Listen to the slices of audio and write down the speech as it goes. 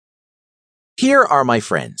Here are my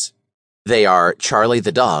friends. They are Charlie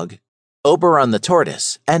the dog, Oberon the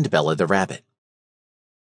tortoise, and Bella the rabbit.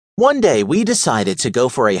 One day we decided to go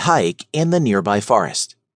for a hike in the nearby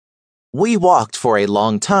forest. We walked for a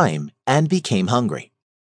long time and became hungry,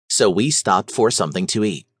 so we stopped for something to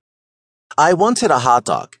eat. I wanted a hot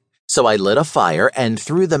dog, so I lit a fire and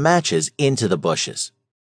threw the matches into the bushes.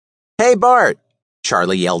 "Hey, Bart,"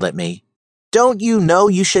 Charlie yelled at me. "Don't you know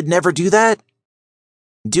you should never do that?"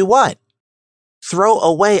 "Do what?" "Throw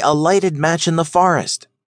away a lighted match in the forest."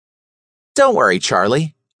 "Don't worry,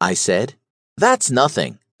 Charlie," I said. "That's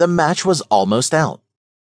nothing. The match was almost out."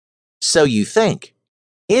 "So you think.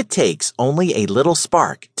 It takes only a little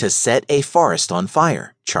spark to set a forest on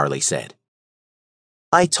fire," Charlie said.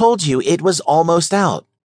 "I told you it was almost out.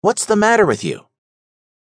 What's the matter with you?"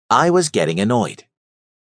 I was getting annoyed.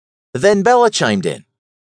 Then Bella chimed in.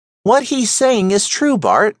 "What he's saying is true,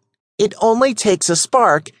 Bart. It only takes a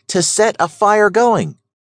spark to set a fire going,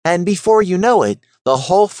 and before you know it, the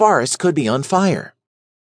whole forest could be on fire."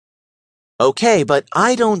 "Okay, but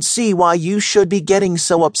I don't see why you should be getting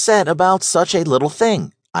so upset about such a little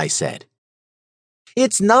thing," I said.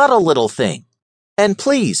 "It's not a little thing. And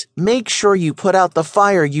please, make sure you put out the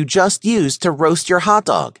fire you just used to roast your hot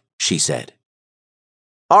dog," she said.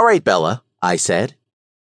 "All right, Bella," I said.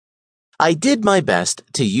 I did my best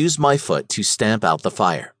to use my foot to stamp out the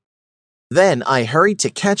fire. Then I hurried to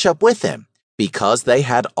catch up with them because they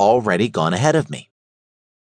had already gone ahead of me.